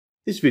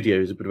This video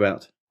is a bit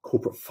about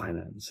corporate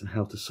finance and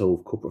how to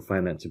solve corporate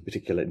finance, in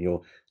particular in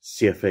your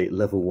CFA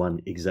Level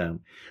 1 exam.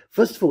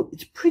 First of all,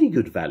 it's pretty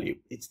good value.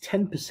 It's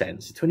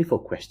 10%, so 24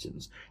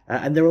 questions.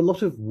 And there are a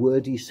lot of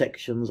wordy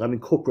sections. I mean,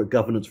 corporate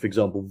governance, for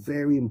example,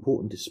 very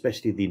important,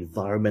 especially the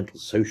environmental,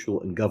 social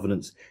and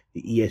governance,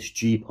 the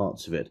ESG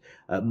parts of it.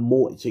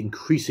 It's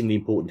increasingly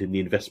important in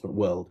the investment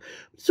world.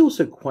 But it's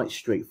also quite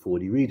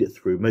straightforward. You read it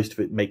through, most of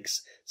it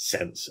makes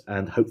sense,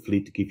 and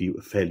hopefully to give you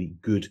a fairly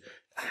good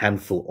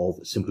handful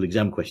of simple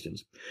exam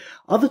questions.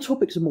 Other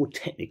topics are more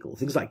technical,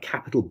 things like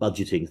capital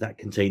budgeting. That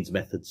contains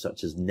methods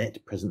such as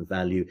net present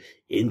value,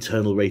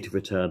 internal rate of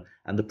return,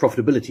 and the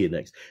profitability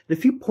index. And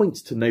a few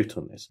points to note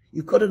on this.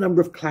 You've got a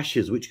number of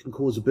clashes which can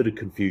cause a bit of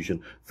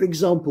confusion. For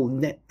example,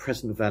 net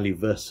present value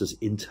versus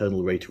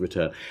internal rate of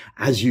return.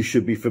 As you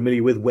should be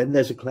familiar with, when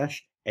there's a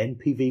clash,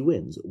 NPV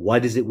wins. Why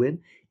does it win?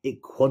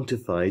 It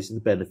quantifies the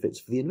benefits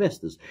for the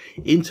investors.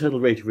 Internal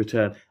rate of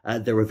return,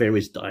 there are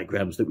various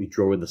diagrams that we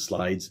draw in the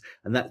slides,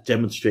 and that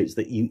demonstrates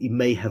that you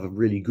may have a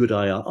really good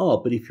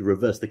IRR, but if you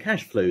reverse the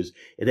cash flows,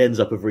 it ends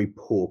up a very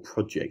poor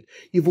project.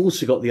 You've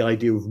also got the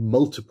idea of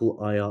multiple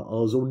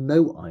IRRs or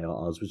no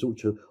IRRs, which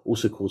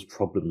also cause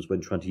problems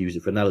when trying to use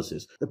it for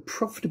analysis. The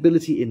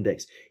profitability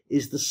index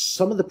is the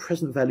sum of the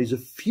present values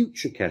of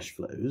future cash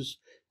flows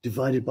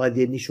divided by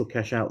the initial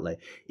cash outlay.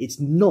 It's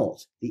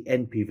not the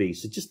NPV.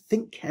 So just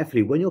think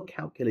carefully. When you're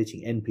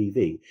calculating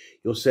NPV,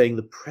 you're saying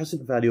the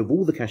present value of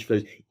all the cash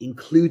flows,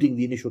 including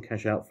the initial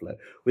cash outflow.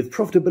 With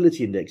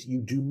profitability index, you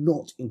do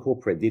not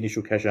incorporate the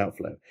initial cash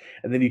outflow.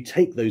 And then you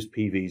take those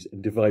PVs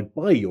and divide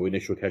by your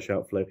initial cash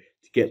outflow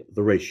to get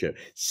the ratio.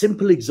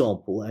 Simple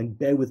example, and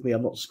bear with me,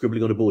 I'm not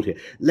scribbling on a board here.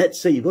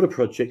 Let's say you've got a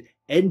project,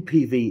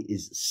 NPV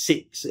is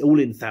 6, all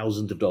in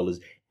thousands of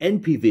dollars.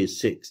 NPV is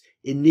 6,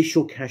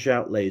 initial cash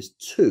outlay is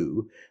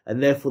 2,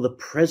 and therefore the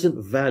present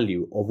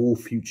value of all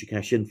future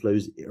cash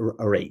inflows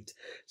are 8.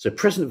 So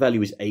present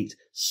value is 8,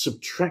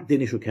 subtract the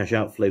initial cash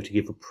outflow to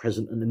give a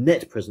present and a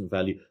net present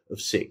value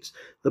of 6.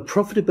 The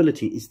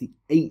profitability is the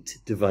 8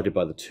 divided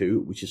by the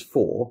 2, which is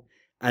 4,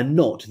 and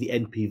not the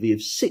NPV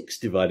of 6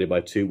 divided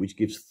by 2, which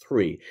gives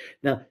 3.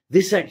 Now,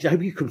 this actually, I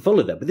hope you can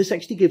follow that, but this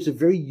actually gives a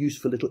very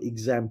useful little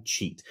exam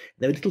cheat.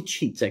 There are little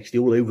cheats actually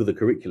all over the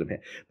curriculum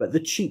here, but the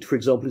cheat, for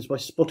example, is by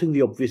spotting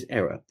the obvious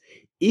error.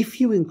 If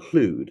you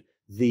include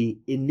the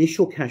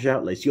initial cash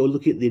outlay, so you're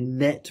looking at the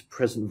net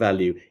present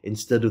value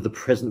instead of the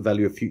present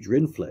value of future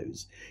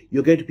inflows,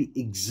 you're going to be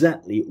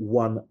exactly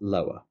 1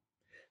 lower.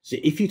 So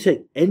if you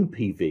take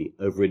NPV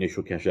over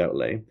initial cash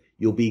outlay,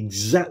 you'll be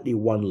exactly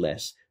 1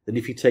 less than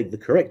if you take the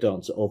correct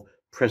answer of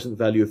present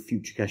value of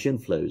future cash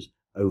inflows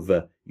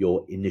over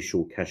your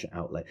initial cash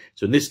outlay.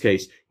 So in this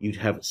case, you'd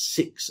have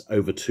 6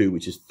 over 2,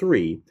 which is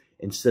 3,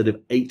 instead of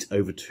 8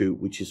 over 2,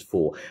 which is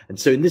 4. And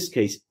so in this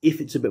case,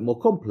 if it's a bit more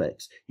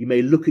complex, you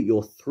may look at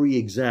your 3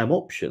 exam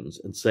options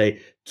and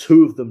say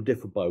 2 of them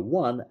differ by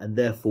 1, and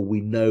therefore we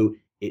know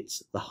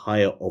it's the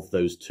higher of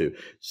those 2.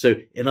 So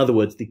in other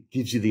words, it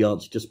gives you the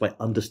answer just by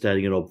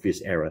understanding an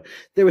obvious error.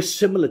 There are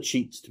similar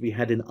cheats to be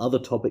had in other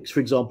topics.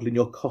 For example, in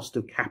your cost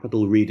of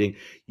capital reading,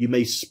 you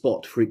may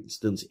spot, for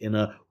instance, in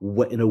a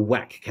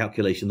WACC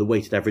calculation, the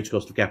weighted average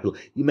cost of capital,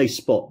 you may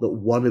spot that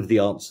one of the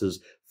answers,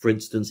 for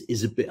instance,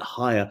 is a bit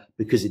higher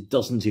because it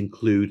doesn't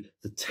include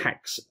the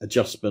tax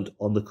adjustment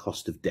on the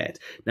cost of debt.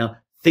 Now,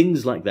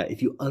 things like that,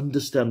 if you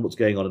understand what's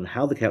going on and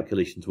how the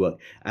calculations work,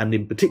 and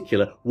in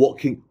particular, what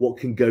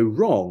can go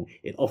wrong,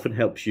 it often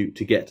helps you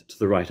to get to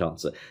the right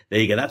answer. There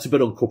you go. That's a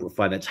bit on corporate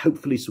finance.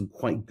 Hopefully some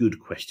quite good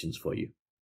questions for you.